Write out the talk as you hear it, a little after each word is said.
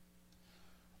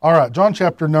All right, John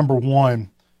chapter number 1.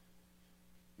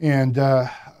 And I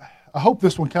hope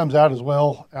this one comes out as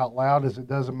well out loud as it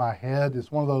does in my head.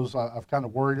 It's one of those I've kind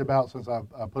of worried about since I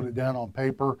put it down on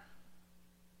paper.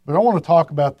 But I want to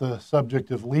talk about the subject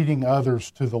of leading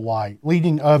others to the light.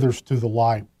 Leading others to the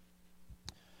light.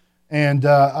 And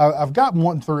I've got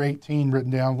 1 through 18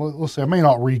 written down. Let's see, I may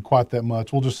not read quite that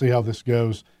much. We'll just see how this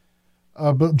goes.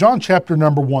 But John chapter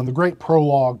number 1, the great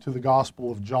prologue to the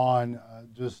Gospel of John,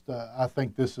 I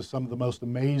think this is some of the most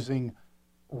amazing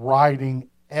writing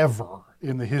ever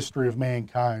in the history of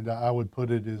mankind. I would put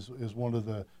it as one of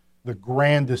the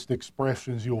grandest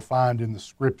expressions you'll find in the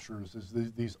Scriptures, is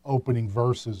these opening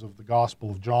verses of the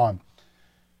Gospel of John.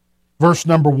 Verse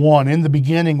number 1, in the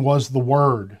beginning was the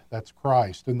Word, that's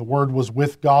Christ, and the Word was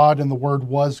with God, and the Word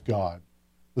was God.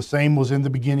 The same was in the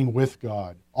beginning with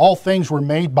God. All things were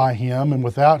made by Him, and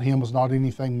without Him was not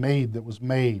anything made that was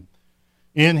made.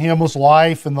 In Him was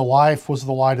life, and the life was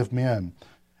the light of men.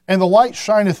 And the light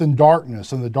shineth in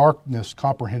darkness, and the darkness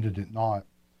comprehended it not.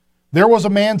 There was a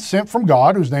man sent from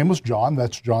God, whose name was John,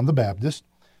 that's John the Baptist.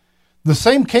 The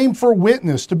same came for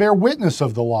witness, to bear witness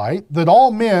of the light, that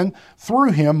all men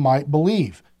through him might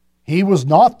believe. He was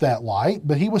not that light,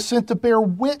 but he was sent to bear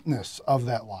witness of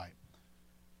that light.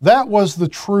 That was the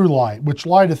true light, which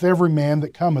lighteth every man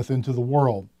that cometh into the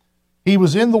world. He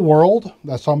was in the world,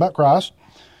 that's talking about Christ,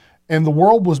 and the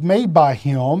world was made by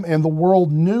him, and the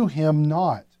world knew him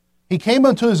not. He came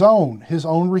unto his own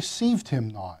received him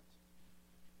not.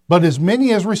 But as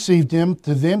many as received him,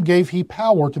 to them gave he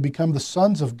power to become the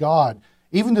sons of God,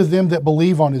 even to them that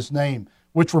believe on his name,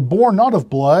 which were born not of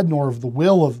blood, nor of the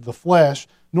will of the flesh,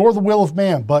 nor the will of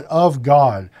man, but of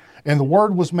God. And the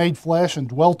Word was made flesh and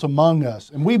dwelt among us.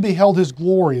 And we beheld his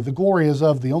glory. The glory is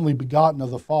of the only begotten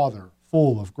of the Father,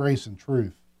 full of grace and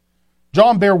truth.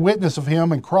 John bare witness of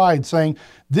him and cried, saying,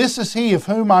 This is he of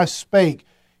whom I spake.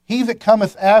 He that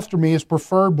cometh after me is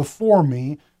preferred before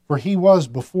me, for he was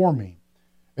before me.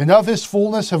 And of his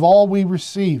fullness have all we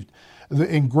received,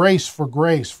 in grace for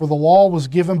grace. For the law was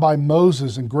given by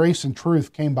Moses, and grace and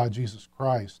truth came by Jesus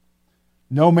Christ.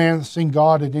 No man hath seen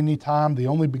God at any time, the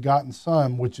only begotten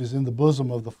Son, which is in the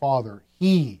bosom of the Father.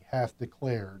 He hath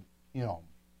declared him.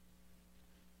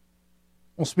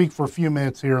 We'll speak for a few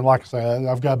minutes here. Like I said,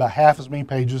 I've got about half as many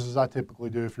pages as I typically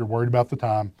do if you're worried about the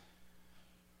time.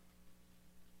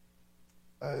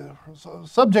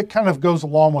 Subject kind of goes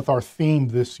along with our theme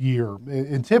this year.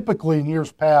 And typically in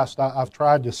years past, I've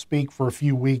tried to speak for a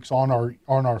few weeks on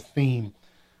our theme.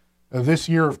 This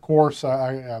year, of course,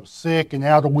 I was sick and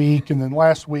out a week, and then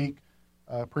last week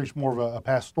I preached more of a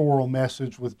pastoral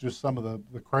message with just some of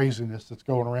the craziness that's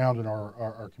going around in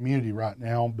our community right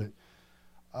now. But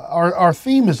our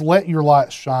theme is Let Your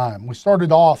Light Shine. We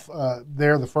started off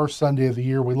there the first Sunday of the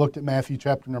year. We looked at Matthew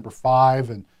chapter number 5,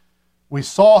 and we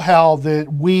saw how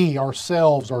that we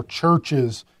ourselves, our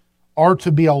churches, are to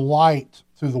be a light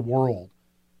to the world.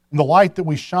 And the light that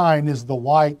we shine is the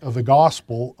light of the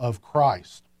gospel of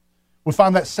Christ. We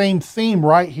find that same theme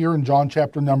right here in John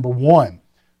chapter number 1.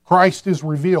 Christ is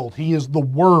revealed. He is the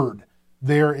Word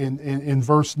there in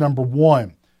verse number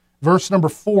 1. Verse number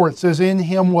 4, it says, In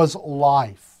him was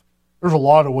life. There's a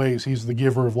lot of ways he's the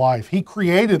giver of life. He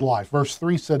created life. Verse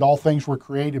 3 said all things were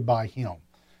created by him.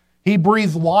 He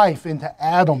breathed life into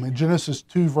Adam in Genesis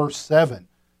 2, verse 7.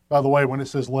 By the way, when it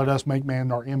says, let us make man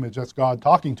in our image, that's God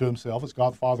talking to himself. It's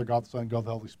God the Father, God the Son, God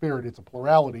the Holy Spirit. It's a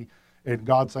plurality. And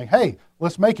God saying, hey,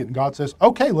 let's make it. And God says,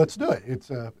 okay, let's do it. It's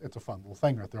a fun little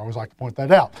thing right there. I always like to point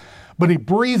that out. But he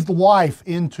breathed life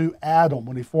into Adam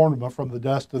when he formed him from the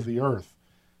dust of the earth.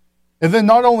 And then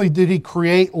not only did he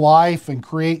create life and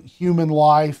create human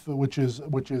life, which is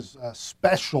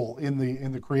special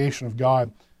in the creation of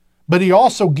God, but he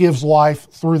also gives life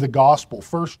through the gospel.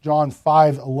 1 John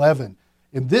 5:11.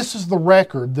 And this is the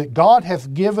record that God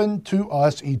hath given to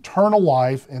us eternal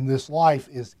life, and this life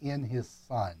is in his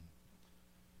Son.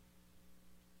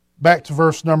 Back to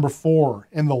verse number 4.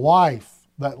 And the life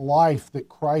that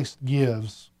Christ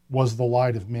gives was the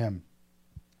light of men.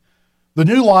 The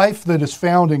new life that is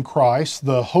found in Christ,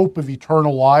 the hope of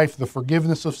eternal life, the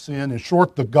forgiveness of sin, in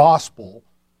short, the gospel,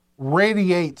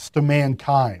 radiates to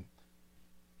mankind.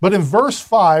 But in verse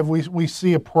 5, we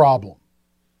see a problem.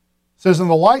 It says, and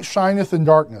the light shineth in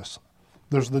darkness.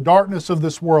 There's the darkness of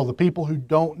this world, the people who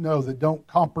don't know, that don't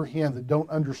comprehend, that don't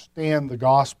understand the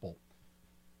gospel.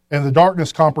 And the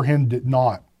darkness comprehended it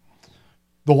not.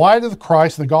 The light of the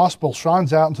Christ, the gospel,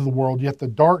 shines out into the world, yet the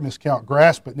darkness cannot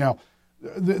grasp it. Now,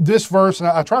 this verse, and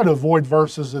I try to avoid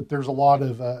verses that there's a lot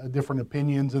of different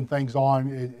opinions and things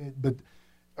on, but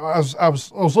I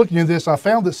was looking at this. I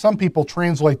found that some people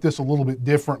translate this a little bit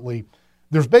differently.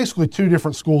 there's basically two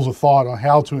different schools of thought on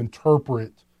how to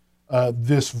interpret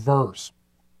this verse.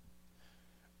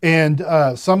 And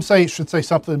some say it should say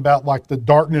something about like the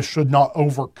darkness should not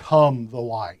overcome the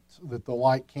light, that the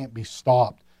light can't be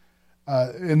stopped.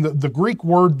 And the Greek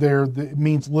word there that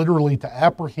means literally to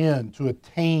apprehend, to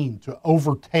attain, to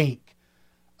overtake,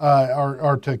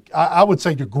 or to, I would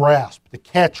say to grasp, to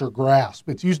catch or grasp.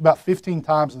 It's used about 15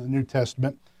 times in the New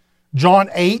Testament. John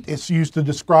 8, it's used to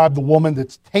describe the woman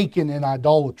that's taken in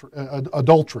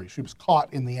adultery. She was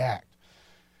caught in the act.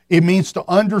 It means to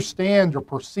understand or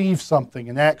perceive something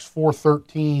in Acts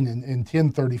 4:13 and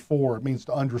 10:34. It means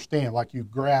to understand, like you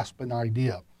grasp an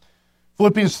idea.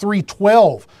 Philippians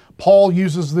 3:12, Paul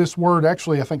uses this word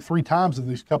actually I think 3 times in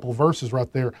these couple of verses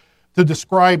right there to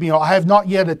describe, I have not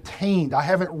yet attained, I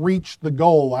haven't reached the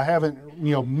goal, I haven't,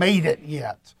 made it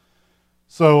yet.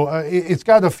 So it's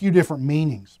got a few different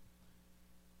meanings.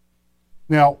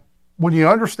 Now, when you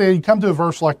understand, you come to a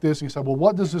verse like this and you say, well,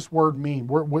 what does this word mean?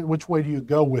 Which way do you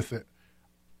go with it?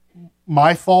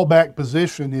 My fallback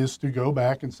position is to go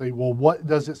back and say, well, what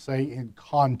does it say in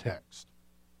context?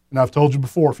 And I've told you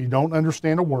before, if you don't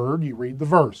understand a word, you read the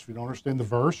verse. If you don't understand the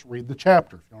verse, read the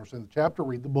chapter. If you don't understand the chapter,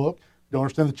 read the book. If you don't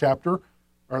understand the chapter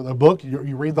or the book,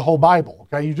 you read the whole Bible.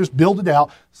 Okay, you just build it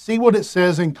out. See what it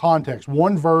says in context.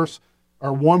 One verse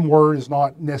or one word is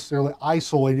not necessarily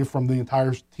isolated from the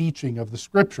entire teaching of the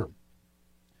Scripture.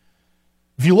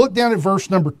 If you look down at verse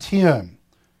number 10,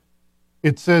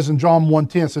 it says in John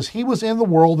 1:10, it says, He was in the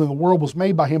world, and the world was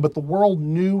made by Him, but the world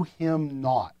knew Him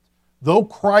not. Though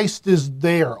Christ is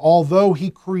there, although He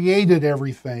created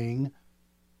everything,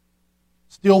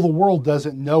 still the world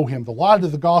doesn't know Him. The light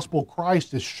of the gospel of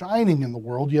Christ is shining in the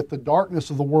world, yet the darkness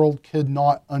of the world could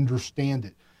not understand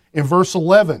it. In verse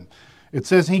 11, it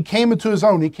says, He came into His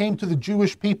own. He came to the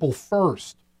Jewish people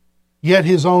first, yet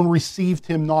His own received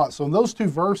Him not. So in those two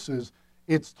verses,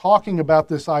 it's talking about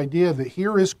this idea that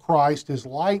here is Christ, His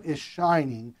light is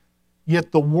shining,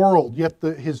 yet the world,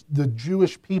 the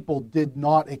Jewish people did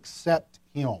not accept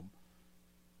Him.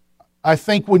 I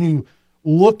think when you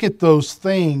look at those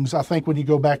things, I think when you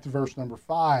go back to verse number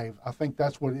 5, I think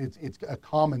that's what it's a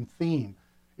common theme.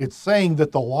 It's saying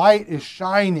that the light is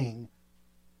shining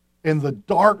in the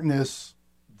darkness.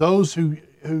 Those who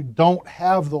don't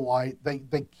have the light,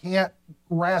 they can't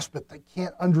grasp it. They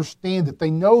can't understand it.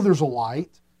 They know there's a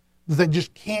light, but they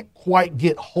just can't quite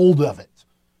get hold of it.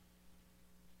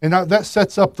 And that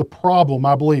sets up the problem,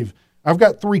 I believe. I've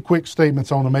got 3 quick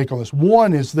statements I want to make on this.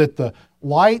 One is that the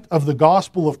light of the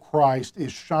gospel of Christ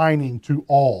is shining to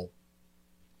all.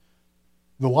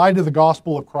 The light of the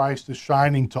gospel of Christ is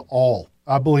shining to all.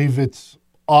 I believe it's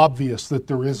obvious that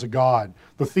there is a God.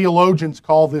 The theologians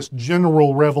call this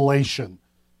general revelation,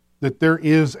 that there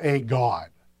is a God.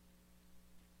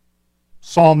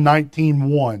 Psalm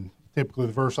 19:1, typically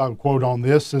the verse I would quote on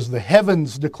this, says, The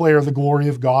heavens declare the glory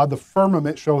of God, the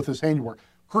firmament showeth His handiwork.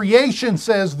 Creation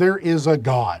says there is a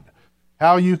God.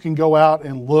 How you can go out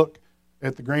and look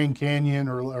at the Grand Canyon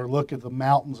or look at the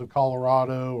mountains of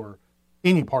Colorado or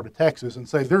any part of Texas and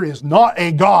say there is not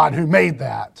a God who made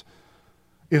that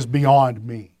is beyond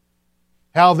me.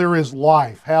 How there is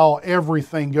life, how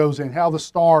everything goes in, how the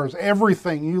stars,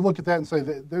 everything. You look at that and say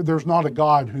that there's not a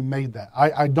God who made that.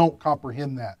 I don't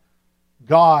comprehend that.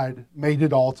 God made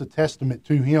it all. It's a testament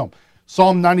to Him.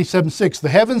 Psalm 97:6, the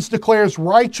heavens declares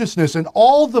righteousness, and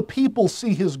all the people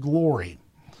see His glory.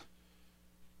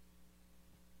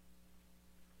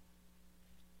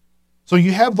 So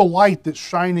you have the light that's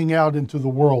shining out into the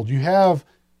world. You have,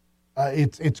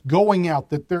 it's going out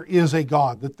that there is a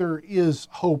God, that there is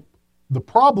hope. The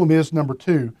problem is, number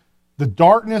 2, the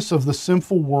darkness of the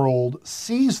sinful world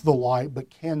sees the light but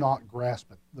cannot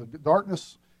grasp it. The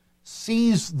darkness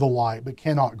sees the light but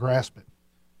cannot grasp it.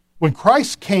 When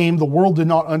Christ came, the world did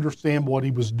not understand what He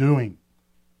was doing.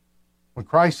 When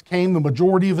Christ came, the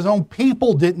majority of His own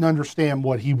people didn't understand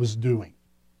what He was doing.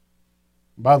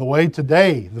 By the way,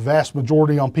 today, the vast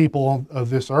majority of people of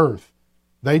this earth,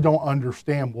 they don't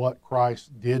understand what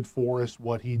Christ did for us,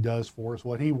 what He does for us,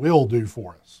 what He will do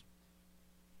for us.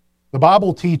 The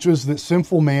Bible teaches that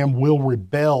sinful man will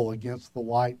rebel against the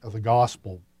light of the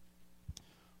gospel.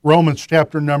 Romans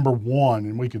chapter number 1,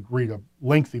 and we could read a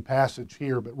lengthy passage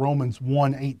here, but Romans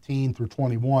 1:18 through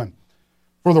 21.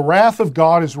 For the wrath of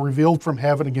God is revealed from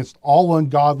heaven against all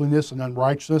ungodliness and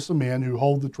unrighteousness of men who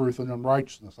hold the truth in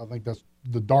unrighteousness. I think that's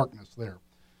the darkness there.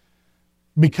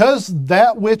 Because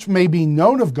that which may be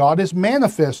known of God is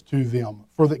manifest to them,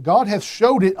 for that God hath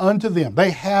showed it unto them. They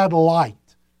had light.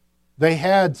 They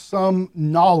had some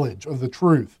knowledge of the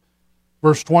truth.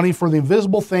 Verse 20, for the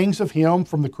invisible things of Him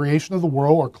from the creation of the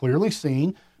world are clearly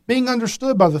seen, being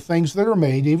understood by the things that are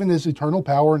made, even His eternal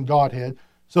power and Godhead,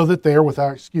 so that they are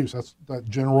without excuse. That's that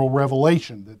general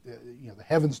revelation, that the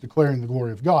heavens declaring the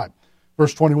glory of God.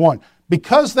 Verse 21,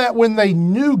 because that when they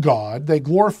knew God, they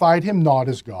glorified Him not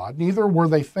as God, neither were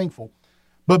they thankful,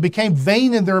 but became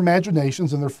vain in their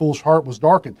imaginations, and their foolish heart was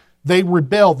darkened. They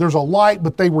rebelled. There's a light,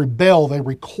 but they rebel. They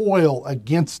recoil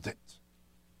against it.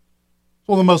 It's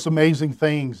one of the most amazing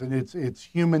things, and it's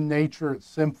human nature, it's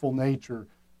sinful nature,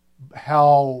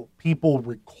 how people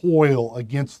recoil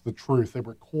against the truth. They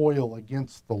recoil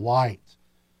against the light.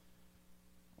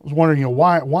 I was wondering,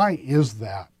 why is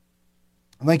that?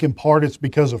 I think in part it's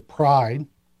because of pride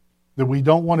that we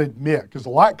don't want to admit, because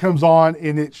the light comes on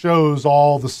and it shows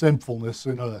all the sinfulness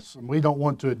in us, and we don't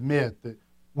want to admit that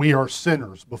we are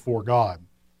sinners before God.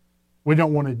 We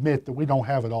don't want to admit that we don't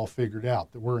have it all figured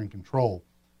out, that we're in control.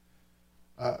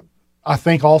 I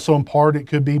think also in part it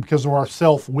could be because of our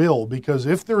self-will, because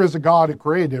if there is a God who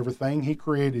created everything, He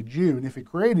created you, and if He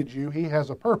created you, He has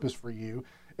a purpose for you,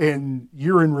 and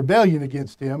you're in rebellion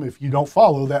against Him if you don't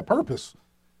follow that purpose.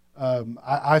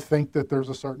 I think that there's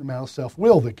a certain amount of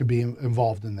self-will that could be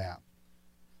involved in that.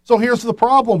 So here's the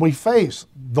problem we face.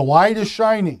 The light is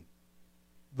shining.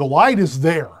 The light is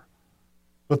there,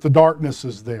 but the darkness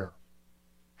is there.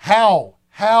 How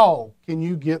can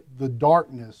you get the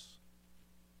darkness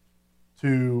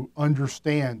to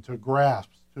understand, to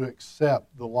grasp, to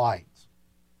accept the light?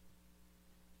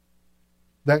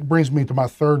 That brings me to my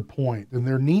third point, and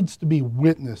there needs to be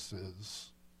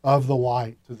witnesses of the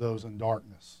light to those in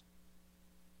darkness.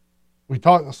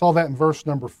 I saw that in verse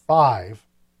number 5,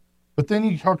 but then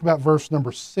you talk about verse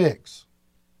number 6.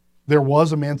 There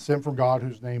was a man sent from God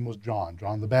whose name was John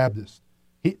the Baptist.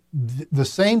 The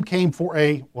same came for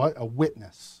a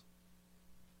witness,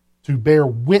 to bear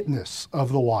witness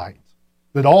of the light,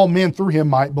 that all men through him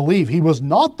might believe. He was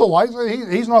not the light.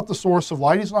 He's not the source of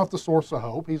light. He's not the source of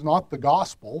hope. He's not the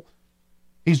gospel.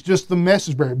 He's just the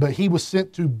message bearer. But he was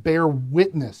sent to bear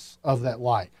witness of that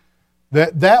light.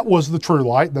 That was the true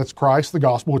light. That's Christ, the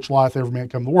gospel, which lieth every man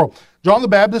come to the world. John the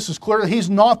Baptist is clear that he's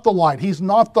not the light. He's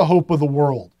not the hope of the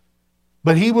world.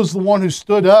 But he was the one who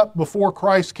stood up before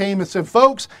Christ came and said,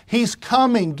 folks, He's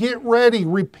coming. Get ready.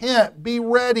 Repent. Be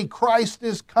ready. Christ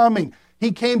is coming.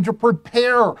 He came to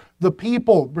prepare the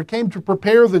people. He came to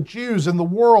prepare the Jews and the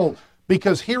world,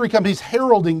 because here He comes. He's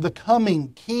heralding the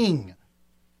coming King.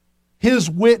 His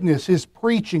witness, His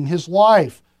preaching, His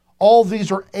life, all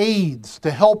these are aids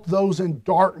to help those in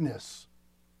darkness,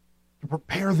 to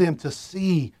prepare them to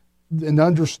see and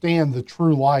understand the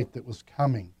true light that was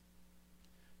coming.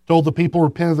 Told the people to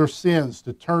repent of their sins,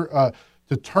 to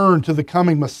turn to the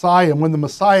coming Messiah. And when the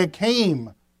Messiah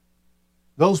came,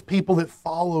 those people that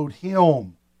followed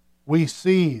Him, we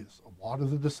see a lot of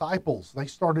the disciples, they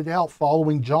started out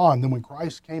following John. Then when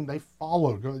Christ came, they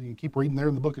followed. You can keep reading there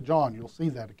in the book of John. You'll see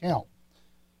that account.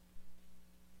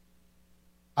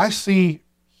 I see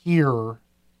here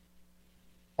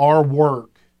our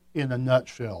work in a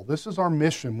nutshell. This is our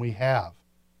mission we have.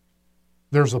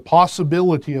 There's a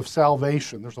possibility of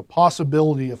salvation. There's a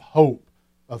possibility of hope,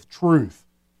 of truth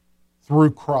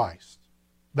through Christ.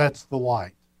 That's the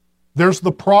light. There's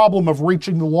the problem of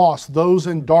reaching the lost, those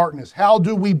in darkness. How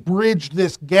do we bridge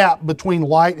this gap between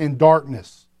light and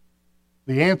darkness?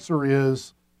 The answer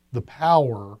is the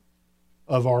power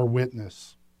of our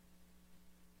witness.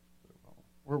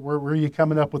 Where are you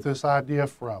coming up with this idea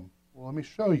from? Well, let me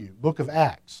show you. Book of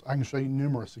Acts. I can show you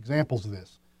numerous examples of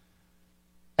this.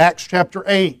 Acts chapter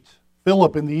 8,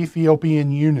 Philip and the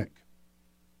Ethiopian eunuch.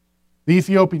 The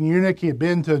Ethiopian eunuch, he had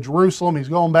been to Jerusalem. He's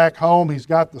going back home. He's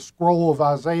got the scroll of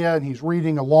Isaiah, and he's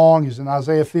reading along. He's in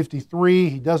Isaiah 53.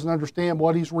 He doesn't understand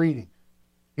what he's reading.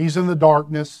 He's in the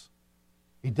darkness.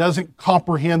 He doesn't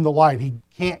comprehend the light. He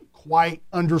can't quite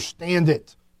understand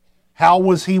it. How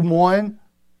was he won?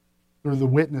 Through the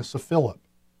witness of Philip.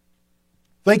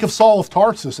 Think of Saul of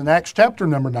Tarsus in Acts chapter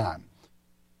number 9.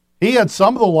 He had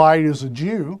some of the light as a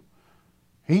Jew.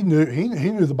 He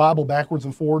knew the Bible backwards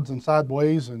and forwards and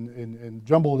sideways and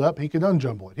jumble it up. He could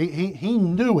unjumble it. He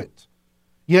knew it.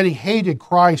 Yet he hated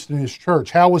Christ and His church.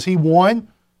 How was he won?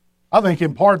 I think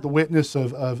in part the witness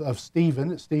of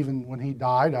Stephen. Stephen, when he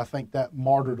died, I think that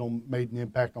martyrdom made an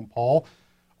impact on Paul.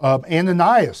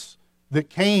 Ananias, that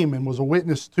came and was a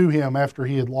witness to him after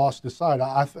he had lost his sight.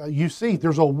 You see,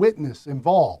 there's a witness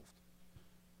involved.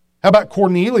 How about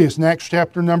Cornelius in Acts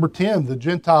chapter number 10, the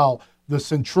Gentile, the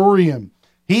centurion?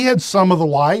 He had some of the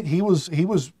light. He was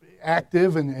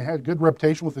active and had a good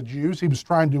reputation with the Jews. He was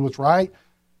trying to do what's right.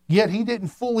 Yet he didn't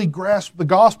fully grasp the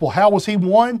gospel. How was he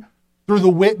won? Through the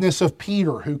witness of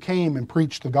Peter, who came and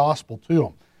preached the gospel to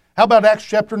him. How about Acts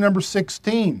chapter number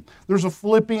 16? There's a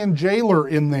Philippian jailer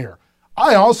in there.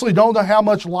 I honestly don't know how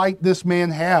much light this man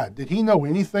had. Did he know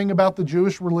anything about the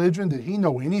Jewish religion? Did he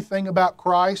know anything about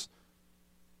Christ?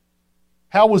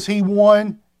 How was he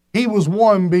won? He was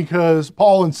won because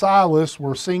Paul and Silas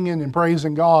were singing and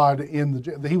praising God.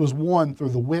 He was won through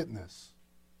the witness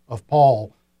of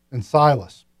Paul and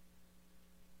Silas.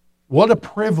 What a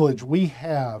privilege we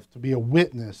have to be a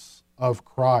witness of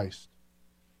Christ.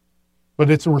 But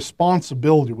it's a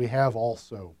responsibility we have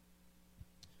also.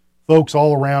 Folks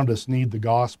all around us need the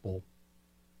gospel.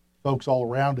 Folks all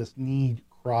around us need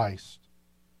Christ.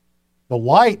 The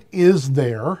light is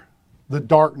there. The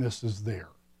darkness is there.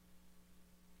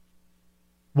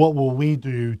 What will we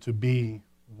do to be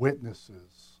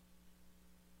witnesses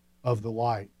of the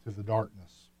light to the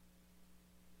darkness?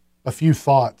 A few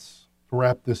thoughts to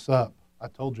wrap this up. I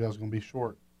told you I was going to be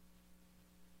short.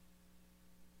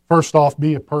 First off,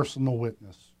 be a personal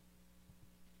witness.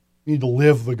 You need to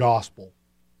live the gospel.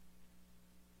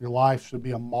 Your life should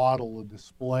be a model, a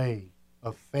display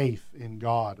of faith in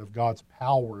God, of God's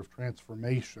power of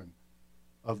transformation,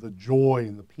 of the joy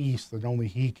and the peace that only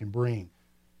He can bring.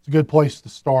 It's a good place to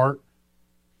start.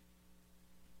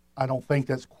 I don't think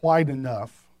that's quite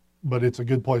enough, but it's a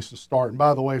good place to start. And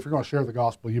by the way, if you're going to share the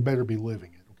gospel, you better be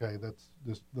living it, okay?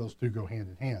 Those two go hand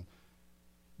in hand.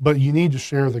 But you need to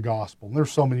share the gospel. And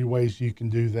there's so many ways you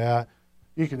can do that.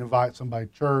 You can invite somebody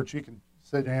to church. You can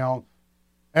sit down,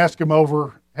 ask them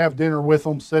over, have dinner with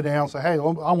them, sit down, say, hey, I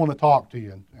want to talk to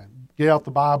you, and get out the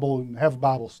Bible and have a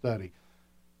Bible study.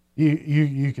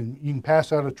 You can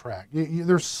pass out a tract.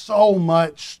 There's so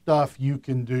much stuff you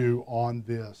can do on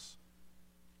this.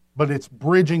 But it's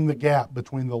bridging the gap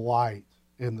between the light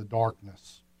and the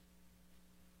darkness.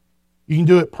 You can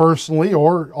do it personally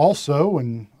or also,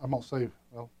 and I'm going to say,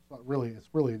 well, it's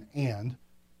really an and.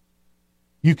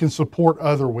 You can support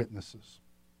other witnesses.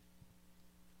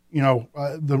 You know,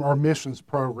 our missions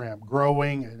program,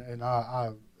 growing, and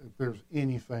if there's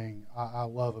anything I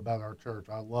love about our church,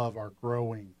 I love our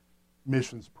growing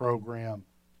missions program.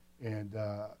 And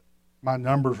my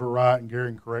numbers were right, and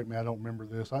Gary can correct me, I don't remember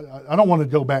this. I don't want to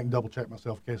go back and double check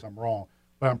myself in case I'm wrong,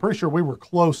 but I'm pretty sure we were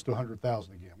close to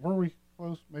 100,000 again. Were we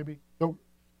close? Maybe?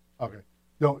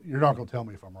 You're not going to tell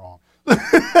me if I'm wrong.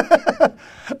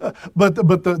 But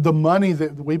the money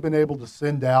that we've been able to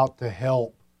send out to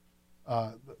help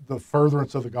the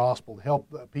furtherance of the gospel, to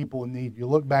help people in need. You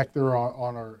look back there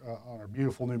on our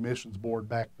beautiful new missions board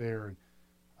back there, and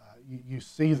you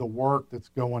see the work that's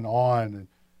going on. And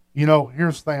you know,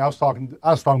 here's the thing. I was talking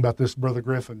about this to Brother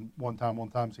Griffin one time.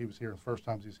 He was here. The first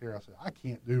time he was here, I said, I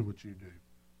can't do what you do.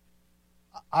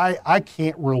 I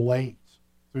can't relate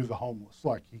through the homeless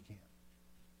like he can.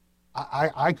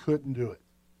 I couldn't do it,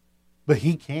 but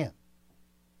he can.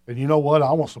 And you know what?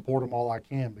 I want to support him all I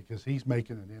can because he's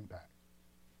making an impact.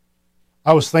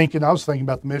 I was thinking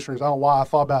about the missionaries. I don't know why I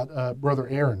thought about Brother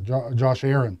Aaron, Josh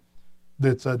Aaron,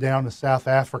 that's down in South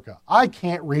Africa. I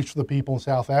can't reach the people in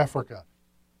South Africa,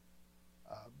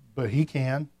 but he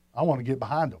can. I want to get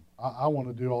behind him. I want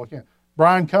to do all I can.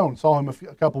 Brian Cohn, saw him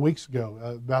a couple of weeks ago,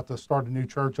 about to start a new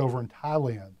church over in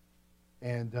Thailand.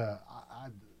 And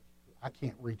I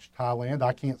can't reach Thailand.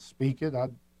 I can't speak it.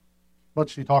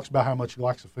 Much he talks about how much he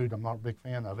likes the food. I'm not a big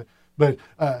fan of it. But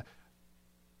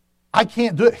I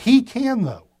can't do it. He can,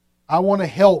 though. I want to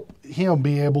help him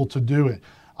be able to do it.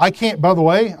 I can't, by the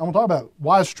way, I'm going to talk about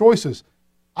wise choices.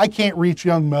 I can't reach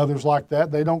young mothers like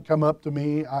that. They don't come up to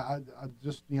me. I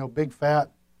just, big,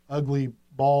 fat, ugly,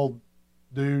 bald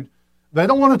dude. They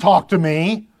don't want to talk to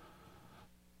me.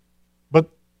 But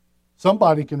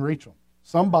somebody can reach them.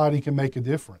 Somebody can make a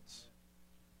difference.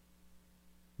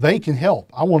 They can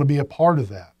help. I want to be a part of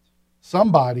that.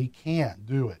 Somebody can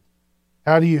do it.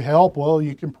 How do you help? Well,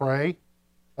 you can pray.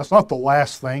 That's not the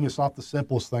last thing. It's not the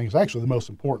simplest thing. It's actually the most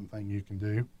important thing you can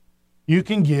do. You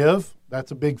can give.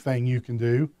 That's a big thing you can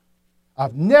do.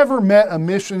 I've never met a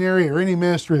missionary or any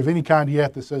ministry of any kind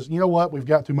yet that says, you know what, we've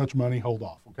got too much money, hold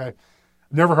off, okay?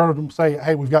 I've never heard of them say,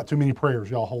 hey, we've got too many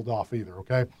prayers, y'all hold off either,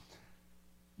 okay?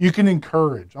 You can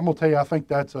encourage. I'm going to tell you, I think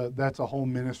that's a whole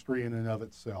ministry in and of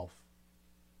itself.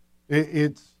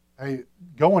 It's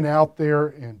going out there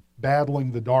and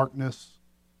battling the darkness,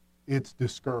 it's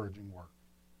discouraging work.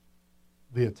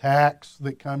 The attacks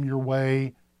that come your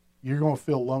way, you're going to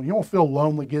feel lonely. You don't feel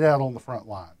lonely, get out on the front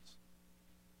lines.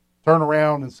 Turn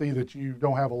around and see that you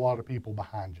don't have a lot of people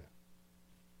behind you.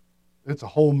 It's a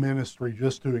whole ministry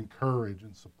just to encourage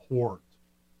and support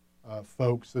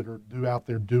folks that are out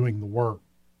there doing the work.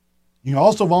 You can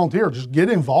also volunteer. Just get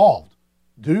involved.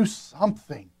 Do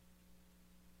something.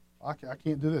 I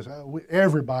can't do this.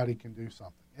 Everybody can do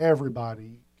something.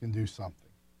 Everybody can do something.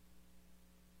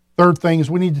 Third thing is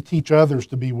we need to teach others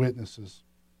to be witnesses.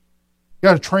 You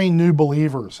got to train new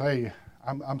believers. Hey,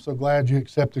 I'm so glad you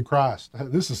accepted Christ.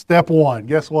 This is step one.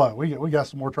 Guess what? We got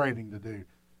some more training to do.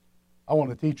 I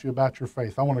want to teach you about your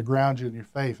faith. I want to ground you in your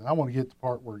faith. And I want to get to the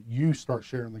part where you start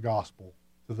sharing the gospel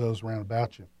to those around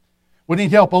about you. We need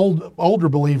to help older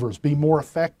believers be more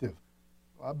effective.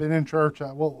 I've been in church.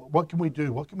 Well, what can we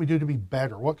do? What can we do to be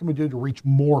better? What can we do to reach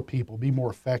more people, be more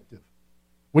effective?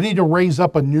 We need to raise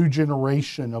up a new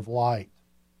generation of light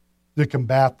to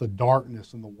combat the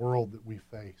darkness in the world that we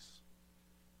face.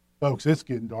 Folks, it's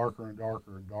getting darker and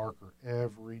darker and darker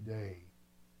every day.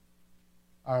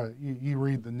 You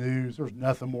read the news, there's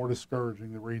nothing more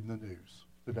discouraging than reading the news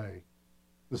today.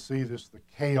 To see the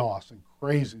chaos and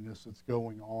craziness that's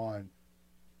going on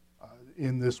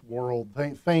in this world,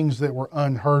 things that were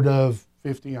unheard of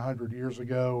 50, 100 years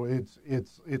ago,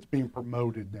 it's being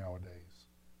promoted nowadays.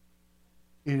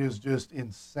 It is just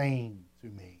insane to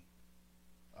me,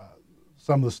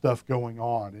 some of the stuff going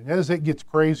on. And as it gets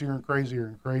crazier and crazier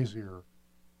and crazier,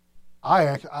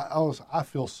 I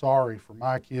feel sorry for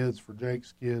my kids, for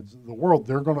Jake's kids, the world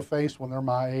they're going to face when they're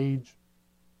my age.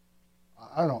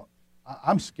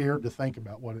 I'm scared to think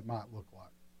about what it might look like,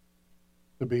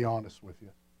 to be honest with you.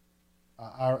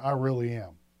 I really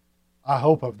am. I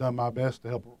hope I've done my best to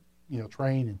help,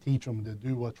 train and teach them to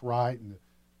do what's right and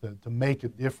to make a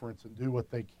difference and do what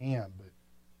they can. But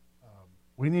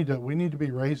we need to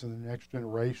be raising the next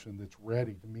generation that's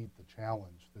ready to meet the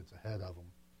challenge that's ahead of them.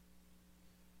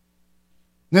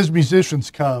 And as musicians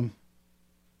come,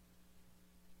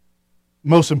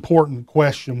 most important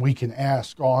question we can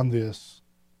ask on this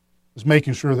is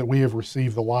making sure that we have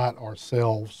received the light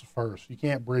ourselves first. You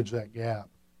can't bridge that gap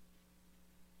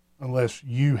unless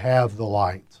you have the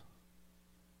light.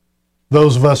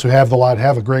 Those of us who have the light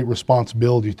have a great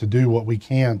responsibility to do what we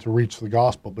can to reach the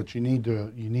gospel, but you need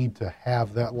to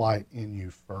have that light in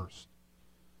you first.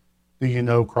 Do you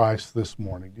know Christ this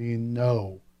morning? Do you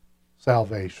know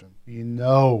salvation? Do you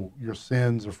know your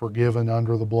sins are forgiven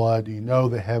under the blood? Do you know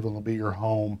that heaven will be your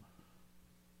home?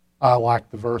 I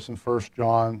like the verse in 1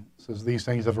 John. It says, these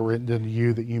things have I written unto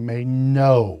you that you may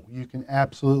know. You can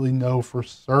absolutely know for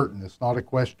certain. It's not a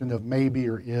question of maybe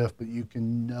or if, but you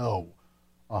can know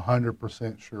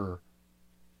 100% sure.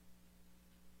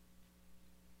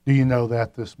 Do you know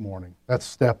that this morning? That's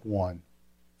step one.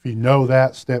 If you know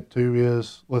that, step two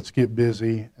is let's get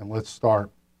busy and let's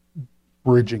start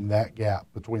bridging that gap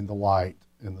between the light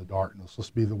and the darkness. Let's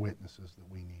be the witnesses that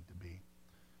we need to be.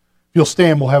 If you'll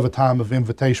stand, we'll have a time of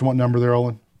invitation. What number there,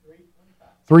 Olin?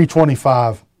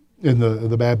 325 in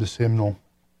the Baptist hymnal.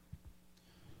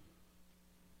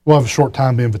 We'll have a short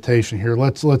time of invitation here.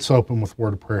 Let's open with a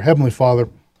word of prayer. Heavenly Father,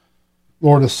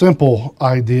 Lord, a simple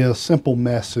idea, a simple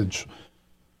message.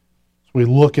 As we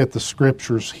look at the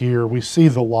scriptures here, we see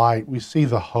the light, we see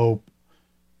the hope,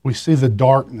 we see the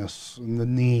darkness and the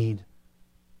need.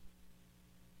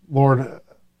 Lord,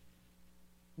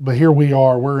 but here we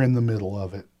are, we're in the middle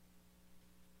of it.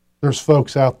 There's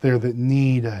folks out there that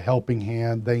need a helping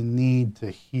hand. They need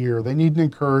to hear. They need an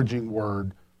encouraging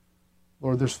word.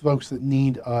 Lord, there's folks that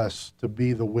need us to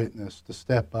be the witness, to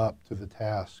step up to the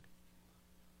task.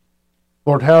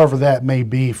 Lord, however that may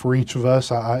be for each of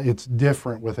us, it's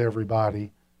different with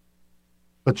everybody.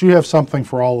 But you have something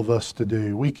for all of us to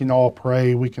do. We can all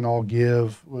pray. We can all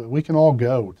give. We can all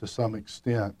go to some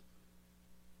extent.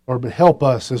 Lord, but help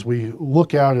us as we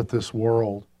look out at this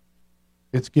world.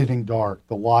 It's getting dark.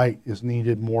 The light is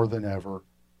needed more than ever.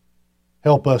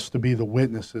 Help us to be the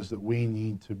witnesses that we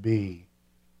need to be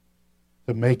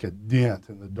to make a dent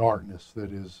in the darkness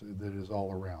that is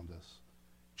all around us.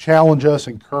 Challenge us,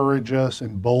 encourage us,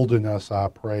 embolden us, I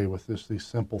pray, with these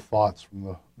simple thoughts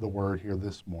from the word here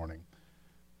this morning.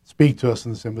 Speak to us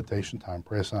in this invitation time.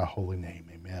 Pray us in our holy name.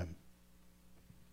 Amen.